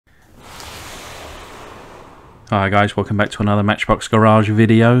Hi guys, welcome back to another Matchbox Garage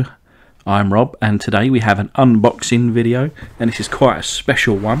video. I'm Rob and today we have an unboxing video and this is quite a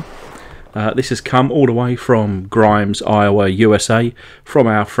special one. This has come all the way from Grimes, Iowa, USA from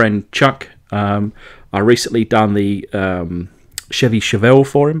our friend Chuck. I recently done the Chevy Chevelle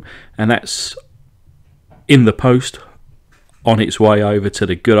for him and that's in the post on its way over to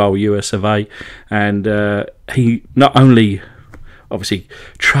the good old US of A, and he not only obviously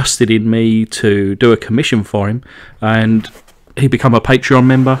trusted in me to do a commission for him, and he become a Patreon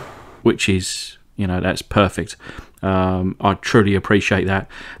member, which is, you know, that's perfect. I truly appreciate that.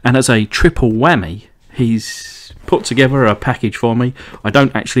 And as a triple whammy, he's put together a package for me. I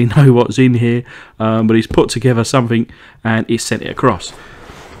don't actually know what's in here, but he's put together something and he's sent it across.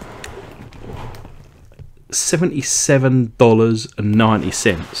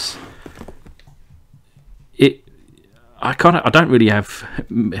 $77.90. I don't really have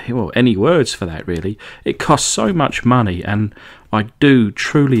any words for that really. It costs so much money and I do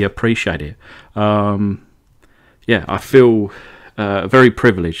truly appreciate it. Yeah, I feel very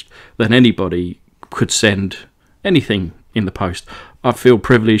privileged that anybody could send anything in the post. I feel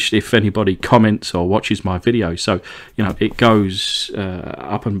privileged if anybody comments or watches my video, so you know it goes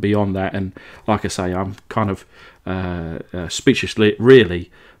up and beyond that. And like I say, I'm kind of speechless really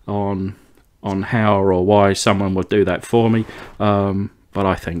on how or why someone would do that for me, but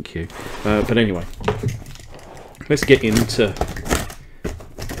I thank you. But anyway, let's get into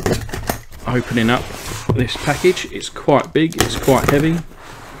opening up this package. It's quite big, it's quite heavy,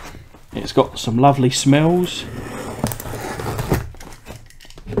 it's got some lovely smells,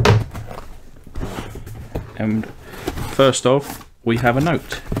 and first off we have a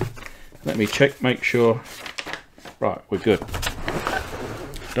note. Let me check, make sure. Right, we're good.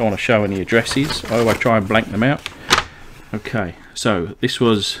 Don't want to show any addresses. I always try and blank them out. Okay, so this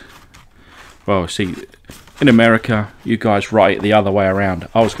was, well, see, in America, you guys write it the other way around.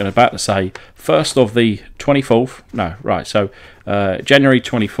 I was about to say 1st of the 24th. No, right, so January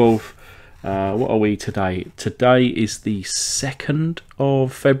 24th. What are we today? Today is the 2nd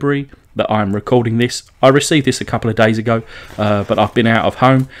of February that I'm recording this. I received this a couple of days ago, but I've been out of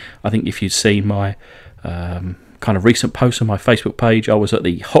home. I think if you'd seen my kind of recent post on my Facebook page, I was at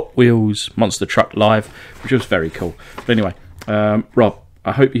the Hot Wheels Monster Truck Live, which was very cool. But anyway, Rob,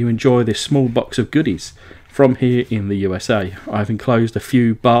 I hope you enjoy this small box of goodies from here in the USA. I've enclosed a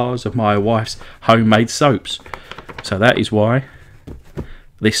few bars of my wife's homemade soaps, so that is why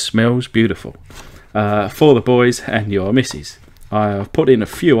this smells beautiful. For the boys and your missus, I have put in a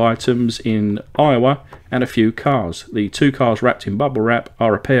few items in Iowa and a few cars. The 2 cars wrapped in bubble wrap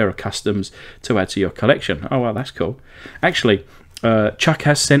are a pair of customs to add to your collection. Oh well, that's cool. Actually, Chuck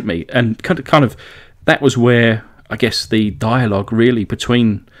has sent me, and kind of that was where I guess the dialogue really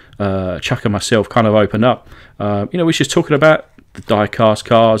between Chuck and myself kind of opened up. You know, we were just talking about the die-cast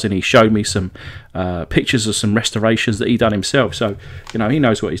cars, and he showed me some pictures of some restorations that he done himself. So you know, he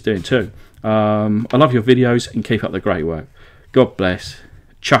knows what he's doing too. I love your videos and keep up the great work. God bless.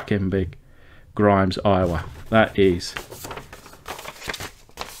 Chuck Big, Grimes, Iowa. That is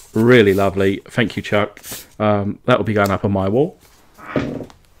really lovely. Thank you, Chuck. That will be going up on my wall.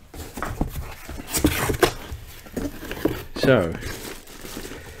 So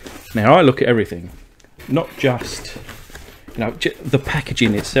now I look at everything, not just, you know, the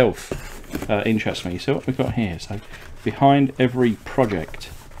packaging itself interests me. So what we've got here, so behind every project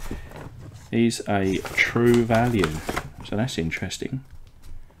is a true value. So that's interesting.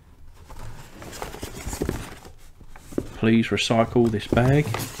 Please recycle this bag.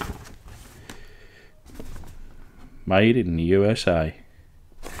 Made in the USA.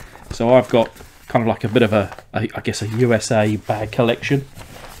 So I've got kind of like a bit of I guess a USA bag collection,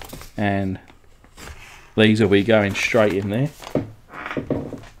 and these will be going straight in there.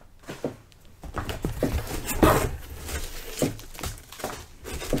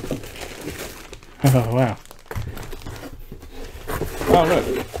 Oh wow. Oh look.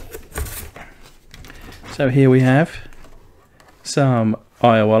 So here we have some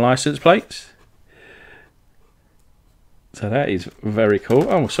Iowa license plates. So that is very cool.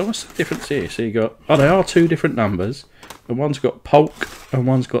 Oh, so what's the difference here? So you got, oh, they are 2 different numbers. And one's got Polk and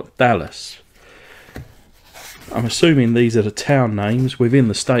one's got Dallas. I'm assuming these are the town names within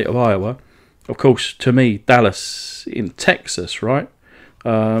the state of Iowa. Of course, to me, Dallas in Texas, right?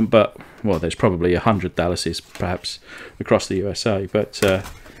 But well, there's probably 100 Dallases perhaps across the USA. But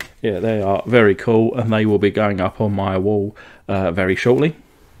yeah, they are very cool, and they will be going up on my wall very shortly.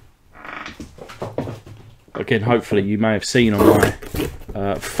 Again, hopefully you may have seen on my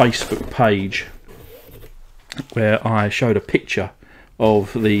Facebook page where I showed a picture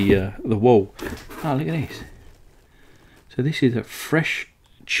of the wall. Oh, look at this. So this is a Fresh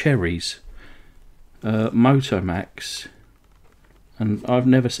Cherries Motomax, and I've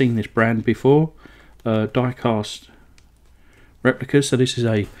never seen this brand before. Die-cast replicas. So this is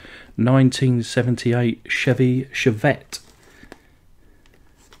a 1978 Chevy Chevette.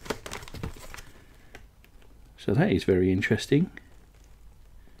 So that is very interesting.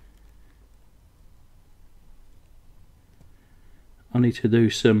 I need to do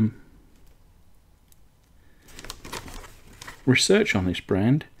some research on this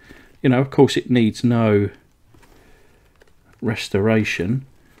brand. You know, of course it needs no restoration,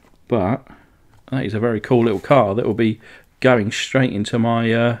 but that is a very cool little car that will be going straight into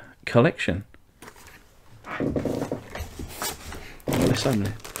my collection. Let's open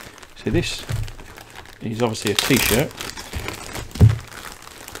it. See, this is obviously a t-shirt.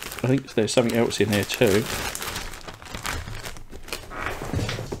 I think there's something else in there too.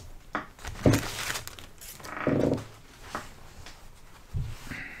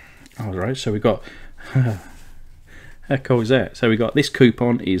 Alright, so we got how cool is that? So we got this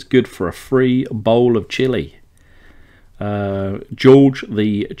coupon is good for a free bowl of chili. George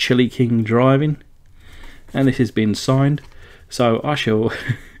the Chili King driving, and this has been signed. So I shall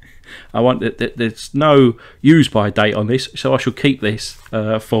I want that there's no use by date on this, so I shall keep this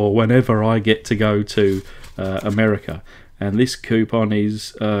for whenever I get to go to America. And this coupon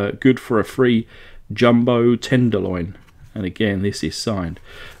is good for a free jumbo tenderloin, and again this is signed.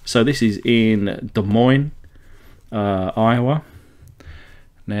 So this is in Des Moines, Iowa.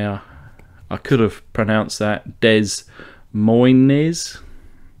 Now I could have pronounced that Des Moines,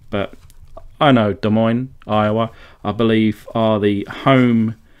 but I know Des Moines, Iowa, I believe, are the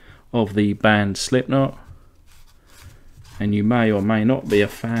home of the band Slipknot, and you may or may not be a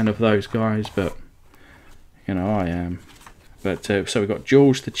fan of those guys, but you know I am. But so we've got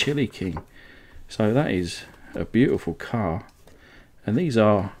George the Chili King. So that is a beautiful car, and these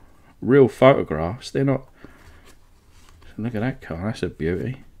are real photographs. They're not. Look at that car. That's a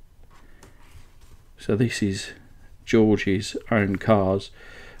beauty. So this is George's own cars.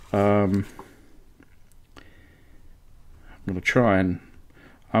 I'm going to try and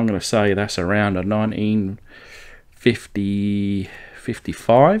I'm going to say that's around a 1950,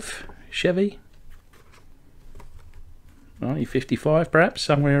 55 Chevy. 1955 perhaps,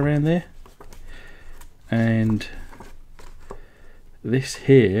 somewhere around there. And this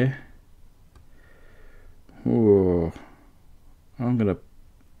here, oh, I'm gonna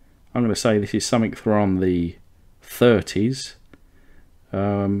say this is something from the 30s.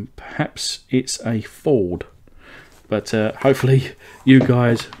 Perhaps it's a Ford, but hopefully you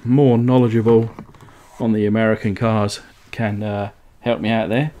guys more knowledgeable on the American cars can help me out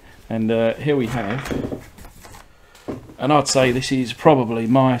there. And here we have, and I'd say this is probably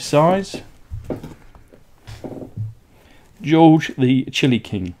my size, George the Chili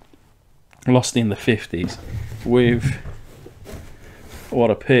King, lost in the 50s, with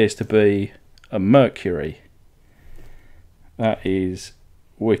what appears to be a Mercury. That is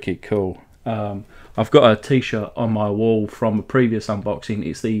wicked cool. I've got a t-shirt on my wall from a previous unboxing.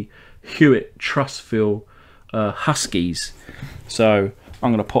 It's the Hewitt Trussville Huskies, so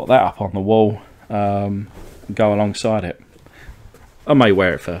I'm going to put that up on the wall and go alongside it. I may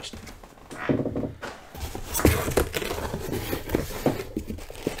wear it first.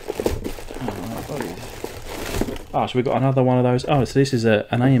 Oh, so we've got another one of those. Oh, so this is an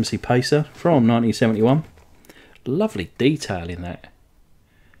AMC Pacer from 1971. Lovely detail in that.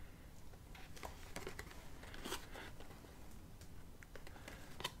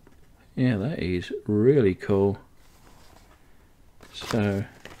 Yeah, that is really cool. So,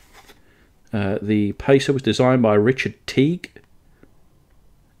 the Pacer was designed by Richard Teague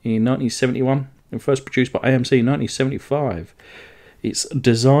in 1971 and first produced by AMC in 1975. It's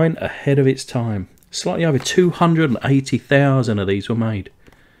design ahead of its time. Slightly over 280,000 of these were made.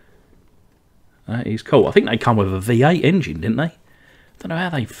 That is cool. I think they come with a V8 engine, didn't they? Don't know how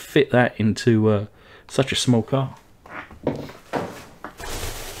they fit that into such a small car.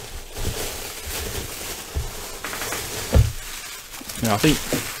 Now I think,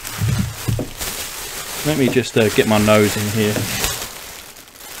 let me just get my nose in here.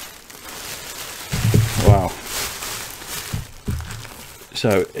 Wow.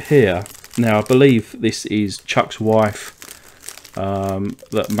 So here, now I believe this is Chuck's wife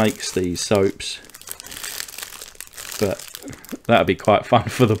that makes these soaps, but that'd be quite fun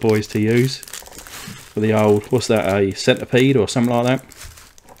for the boys to use for the old, what's that, a centipede or something like that.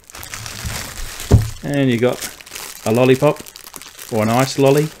 And you got a lollipop or an ice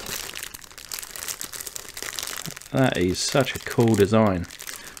lolly. That is such a cool design.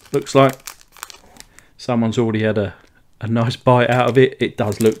 Looks like someone's already had a a nice bite out of it. It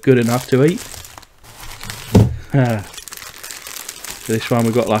does look good enough to eat. For this one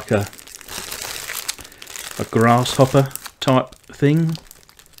we've got like a grasshopper type thing.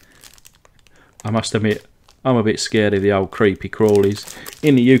 I must admit, I'm a bit scared of the old creepy crawlies.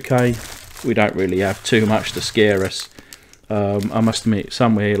 In the UK, we don't really have too much to scare us. I must admit,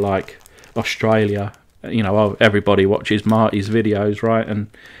 somewhere like Australia, you know, everybody watches Marty's videos, right? And,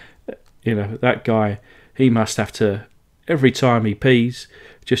 you know, that guy, he must have to, every time he pees,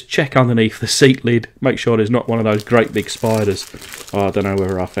 just check underneath the seat lid, make sure there's not one of those great big spiders. Oh, I don't know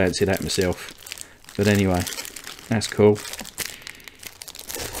whether I fancy that myself. But anyway, that's cool.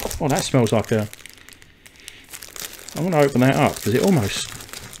 Oh, that smells like a... I'm going to open that up because it almost...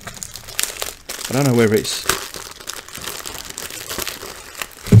 I don't know whether it's...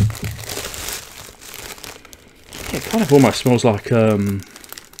 It kind of almost smells like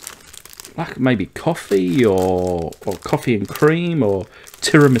maybe coffee or coffee and cream or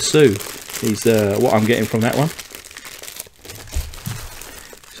tiramisu is what I'm getting from that one.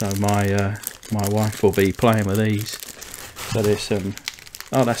 So my wife will be playing with these. So there's some...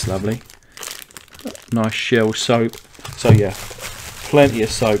 Oh, that's lovely. Nice shell soap. So yeah, plenty of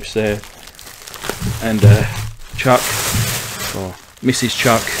soaps there. And Chuck, or Mrs.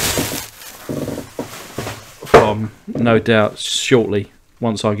 Chuck, from no doubt shortly,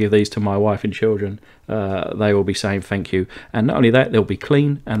 once I give these to my wife and children, they will be saying thank you. And not only that, they'll be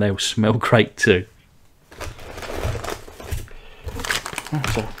clean and they'll smell great too.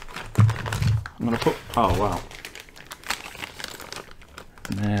 So I'm going to put... Oh wow.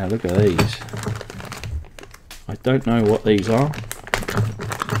 Now look at these. I don't know what these are.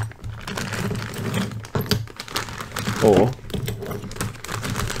 Or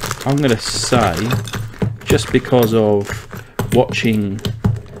I'm going to say, just because of watching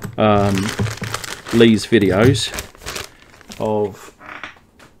Lee's videos of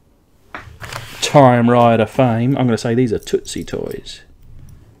Time Rider fame, I'm going to say these are Tootsie Toys.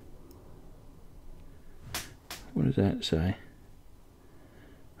 What does that say?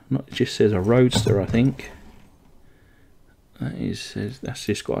 It just says a Roadster, I think. That's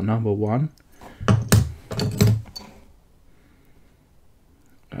just got a number 1.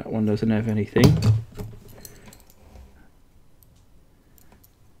 That one doesn't have anything.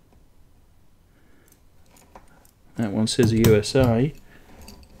 That one says USA.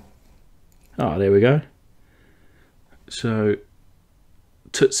 Oh, there we go. So,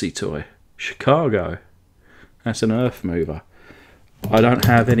 Tootsie Toy, Chicago. That's an earth mover. I don't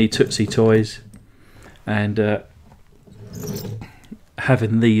have any Tootsie Toys, and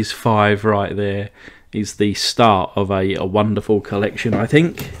having these 5 right there is the start of a wonderful collection, I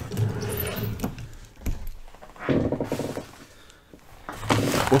think.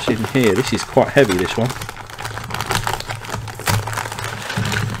 What's in here? This is quite heavy, this one.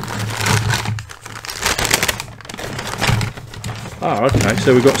 Oh, okay,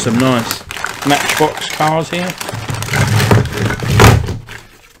 so we've got some nice Matchbox cars here.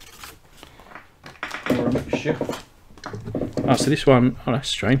 Or a mixture. Oh, so this one, oh, that's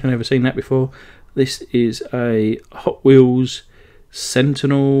strange, I've never seen that before. This is a Hot Wheels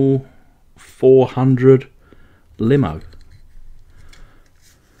Sentinel 400 limo.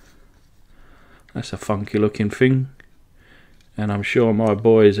 That's a funky looking thing. And I'm sure my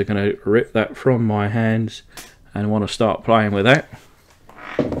boys are going to rip that from my hands and want to start playing with that.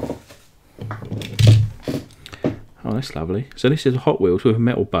 Oh, that's lovely. So this is a Hot Wheels with a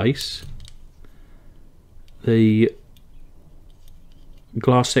metal base. The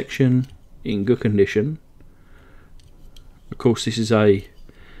glass section in good condition. Of course, this is a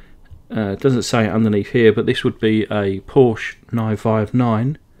it doesn't say it underneath here, but this would be a Porsche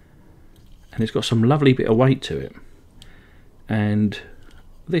 959, and it's got some lovely bit of weight to it. And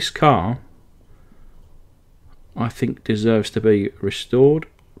this car, I think, deserves to be restored,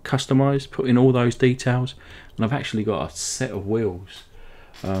 customised, put in all those details. And I've actually got a set of wheels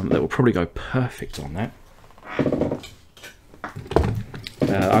that will probably go perfect on that.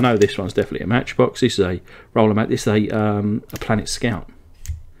 I know this one's definitely a Matchbox. This is a roller mat. This is a Planet Scout.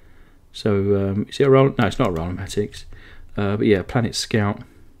 So is it a roller? No, it's not a Rollermatics. But yeah, Planet Scout.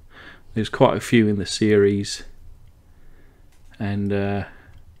 There's quite a few in the series, and I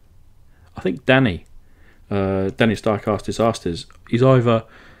think Danny's Diecast Disasters, he's either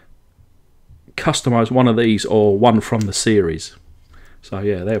customised one of these or one from the series. So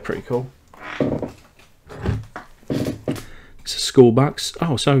yeah, they're pretty cool. It's a school bus.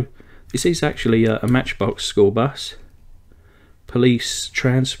 Oh, so this is actually a Matchbox school bus. Police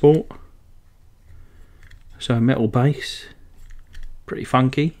transport. So a metal base. Pretty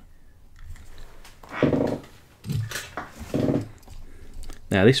funky.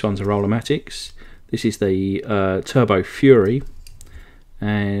 Now this one's a Rollermatics. This is the Turbo Fury,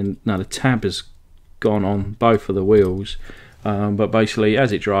 and now the tab has gone on both of the wheels, but basically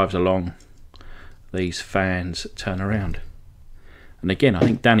as it drives along, these fans turn around. And again, I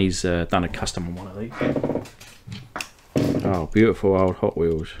think Danny's done a custom on one of these. Oh, beautiful old Hot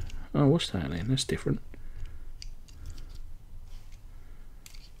Wheels. Oh, what's that then? That's different.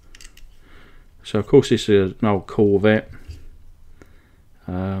 So of course this is an old Corvette.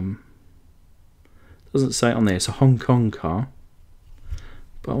 Doesn't say it on there. It's a Hong Kong car,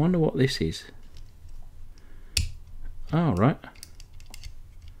 but I wonder what this is. Oh, right.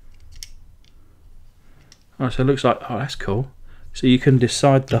 Oh, so it looks like, oh, that's cool. So you can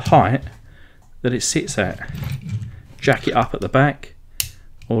decide the height that it sits at. Jack it up at the back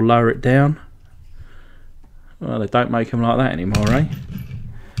or lower it down. Well, they don't make them like that anymore, eh?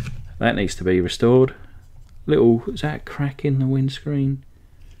 That needs to be restored. Little, is that a crack in the windscreen?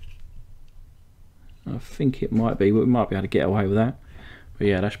 I think it might be, but we might be able to get away with that. But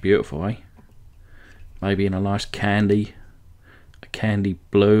yeah, that's beautiful, eh? Maybe in a nice candy, a candy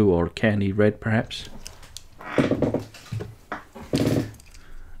blue or a candy red perhaps.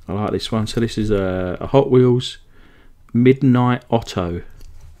 I like this one. So this is a Hot Wheels Midnight Otto.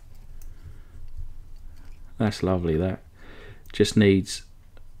 That's lovely. That just needs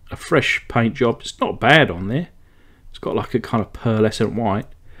a fresh paint job. It's not bad on there. It's got like a kind of pearlescent white,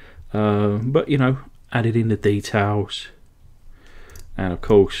 but you know, added in the details, and of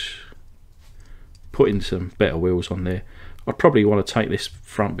course putting some better wheels on there. I'd probably want to take this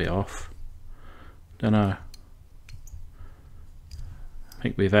front bit off. Don't know. I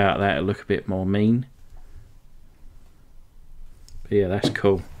think without that it'll look a bit more mean. But yeah, that's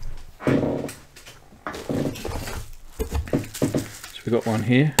cool. So we've got one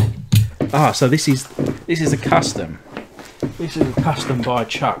here. Ah, so this is a custom. This is a custom by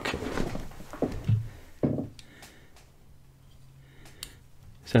Chuck.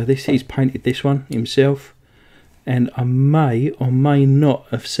 So he's painted this one himself, and I may or may not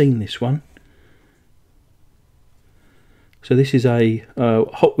have seen this one. So this is a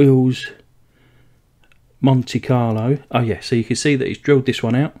Hot Wheels Monte Carlo. Oh yeah, so you can see that he's drilled this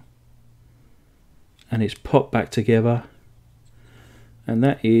one out and it's popped back together, and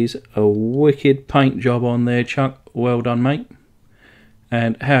that is a wicked paint job on there, Chuck. Well done, mate.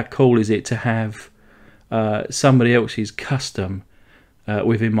 And how cool is it to have somebody else's custom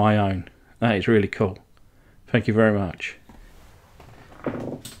within my own? That is really cool. Thank you very much.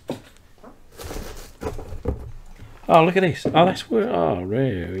 Oh, look at this. Oh, that's where. Oh,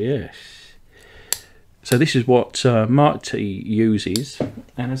 rare, yes. So this is what Marty uses,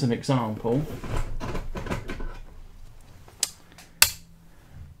 and as an example,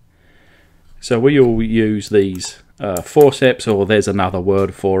 so we all use these forceps, or there's another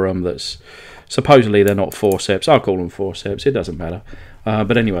word for them that's supposedly they're not forceps. I'll call them forceps. It doesn't matter.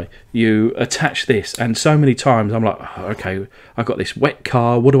 But anyway, you attach this, and so many times I'm like, oh, okay, I've got this wet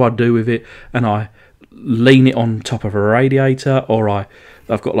car. What do I do with it? And I lean it on top of a radiator, or I've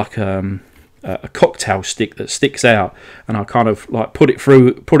got like a cocktail stick that sticks out, and I kind of like put it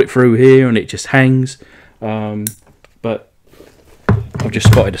through here, and it just hangs. But I've just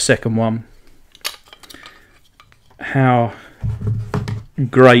spotted a second one. How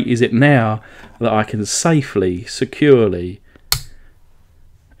great is it now that I can safely, securely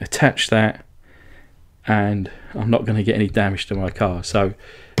attach that, and I'm not going to get any damage to my car. So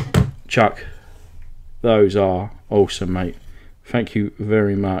Chuck, those are awesome, mate. Thank you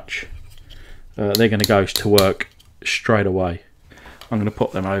very much. They're going to go to work straight away. I'm going to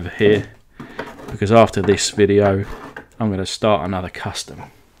put them over here because after this video I'm going to start another custom.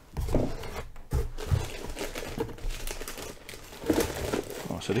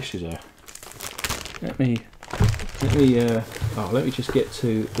 Oh, so this is a, let me just get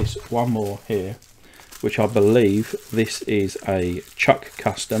to this one more here, which I believe this is a Chuck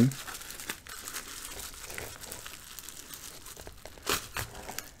custom.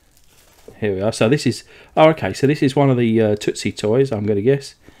 Here we are. So this is, oh okay, so this is one of the Tootsie toys, I'm going to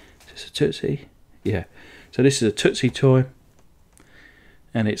guess. Is this a Tootsie? Yeah. So this is a Tootsie toy,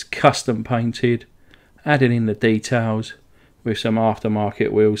 and it's custom painted, added in the details with some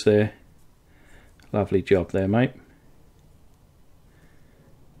aftermarket wheels there. Lovely job there, mate.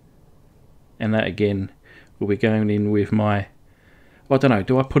 And that again will be going in with my, I don't know,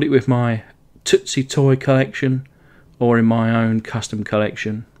 do I put it with my Tootsie toy collection or in my own custom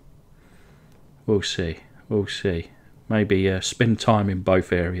collection? We'll see. We'll see. Maybe spend time in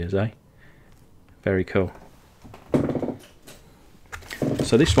both areas, eh? Very cool.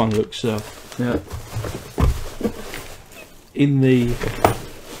 So this one looks now in the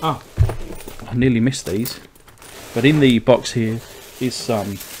Oh, I nearly missed these. But in the box here is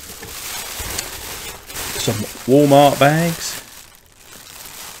some Walmart bags.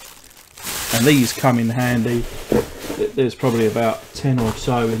 And these come in handy. There's probably about 10 or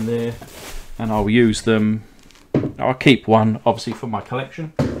so in there. And I'll use them. I'll keep one, obviously, for my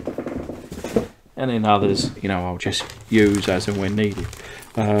collection. And then others, you know, I'll just use as and when needed.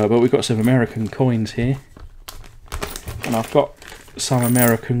 But we've got some American coins here. And I've got some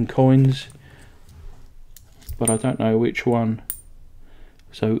American coins, but I don't know which one.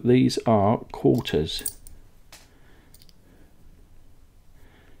 So these are quarters.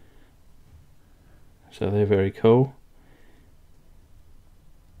 So they're very cool.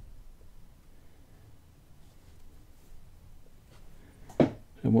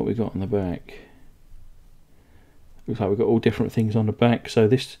 And what we got on the back? Looks like we've got all different things on the back. So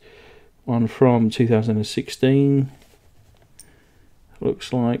this one from 2016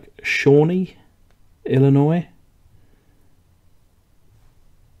 looks like Shawnee, Illinois.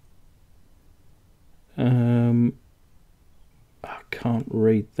 I can't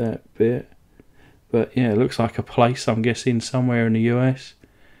read that bit, but yeah, it looks like a place, I'm guessing somewhere in the US.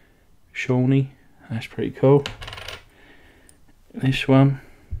 Shawnee, that's pretty cool. This one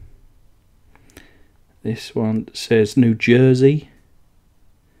says New Jersey,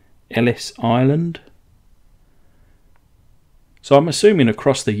 Ellis Island. So I'm assuming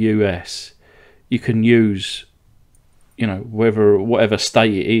across the US you can use, you know, whatever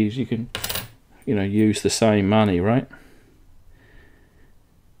state it is, you can, you know, use the same money, right?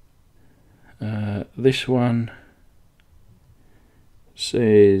 This one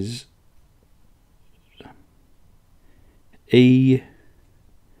says E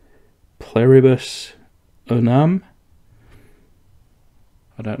Pluribus Unum.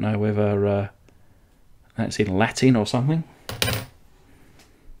 I don't know whether that's in Latin or something.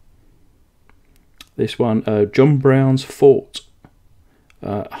 This one, John Brown's Fort,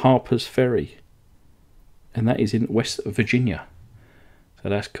 Harper's Ferry, and that is in West Virginia. So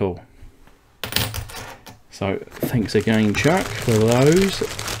that's cool. So thanks again, Chuck, for those.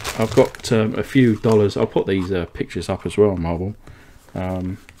 I've got a few dollars. I'll put these pictures up as well on Marvel,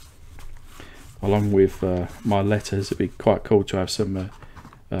 along with my letters. It'd be quite cool to have some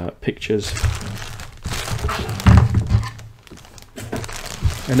pictures.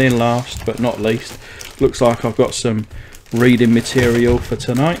 And then last but not least, looks like I've got some reading material for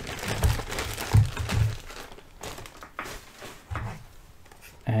tonight.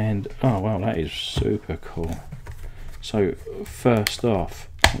 And oh wow, that is super cool. So first off,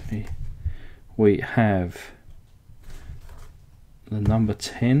 we have the number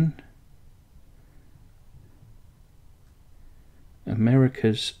 10,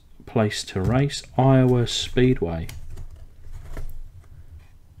 America's Place to Race, Iowa Speedway.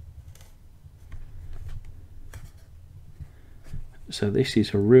 So this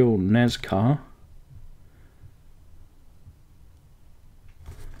is a real NASCAR.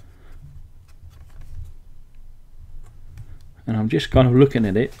 And I'm just kind of looking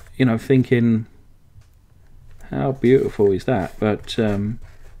at it, you know, thinking, how beautiful is that? But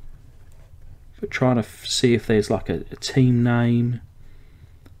trying to see if there's like a team name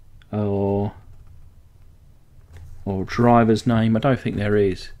or driver's name. I don't think there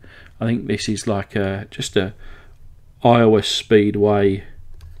is. I think this is like just a Iowa Speedway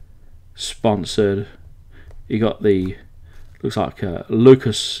sponsored. You got the, looks like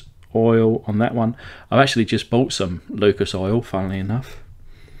Lucas Oil on that one. I've actually just bought some Lucas Oil, funnily enough.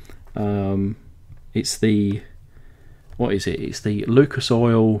 It's the, what is it? It's the Lucas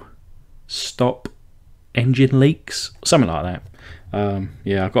Oil Stop Engine Leaks, something like that.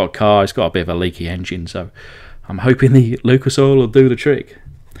 Yeah, I've got a car, it's got a bit of a leaky engine, so I'm hoping the Lucas Oil will do the trick.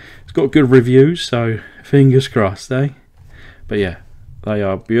 It's got good reviews, so fingers crossed, eh? But yeah, they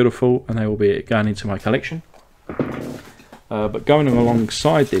are beautiful and they will be going into my collection. But going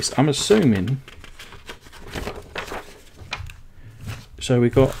alongside this, I'm assuming, so we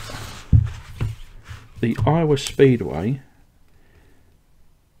got the Iowa Speedway,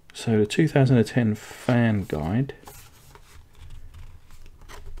 so the 2010 fan guide.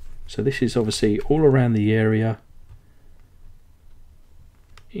 So this is obviously all around the area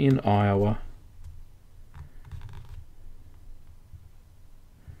in Iowa.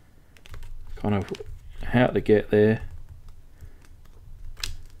 Kind of how to get there.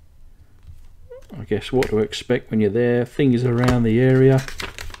 I guess what to expect when you're there, things around the area,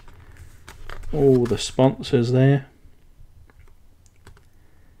 all the sponsors there.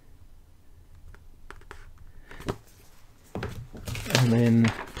 And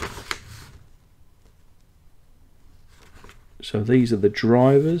then So these are the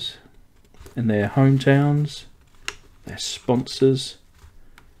drivers and their hometowns, their sponsors.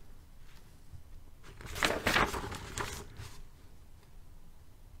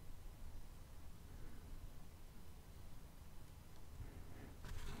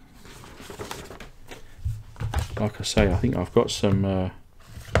 Like I say, I think I've got some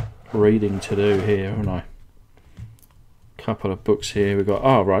reading to do here, haven't I? Couple of books here. We've got,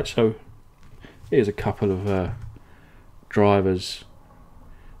 oh right, so here's a couple of drivers.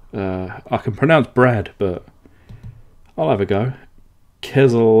 I can pronounce Brad, but I'll have a go.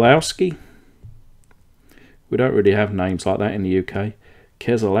 Keselowski. We don't really have names like that in the UK.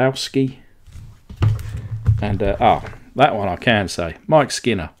 Keselowski. And that one I can say. Mike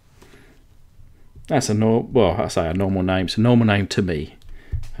Skinner. That's a well, I say a normal name. It's a normal name to me.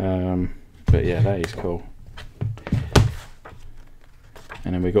 But yeah, that is cool.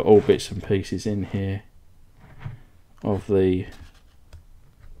 And then we've got all bits and pieces in here of the,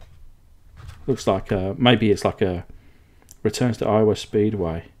 looks like maybe it's like a returns to Iowa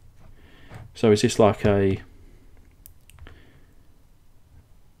Speedway. So is this like an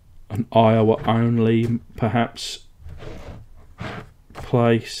Iowa only perhaps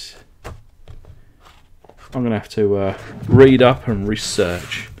place? I'm gonna have to read up and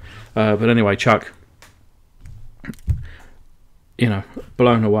research. But anyway, Chuck, you know,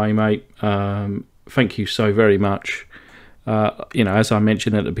 blown away, mate. Thank you so very much. You know, as I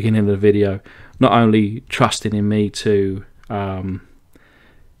mentioned at the beginning of the video, not only trusting in me to, you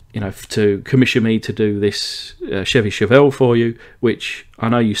know, to commission me to do this Chevy Chevelle for you, which I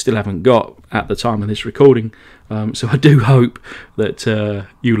know you still haven't got at the time of this recording. So I do hope that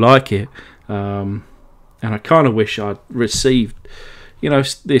you like it. And I kind of wish I'd received, you know,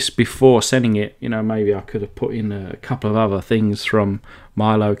 this before sending it. You know, maybe I could have put in a couple of other things from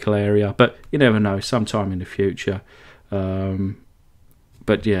my local area, but you never know, sometime in the future.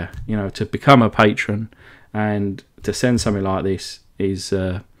 But yeah, you know, to become a patron and to send something like this is,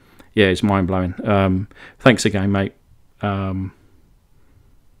 yeah, it's mind-blowing. Thanks again, mate.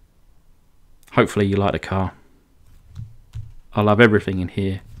 Hopefully you like the car. I love everything in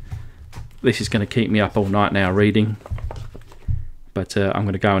here. This is going to keep me up all night now reading, but I'm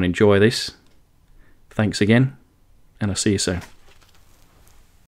going to go and enjoy this. Thanks again, and I'll see you soon.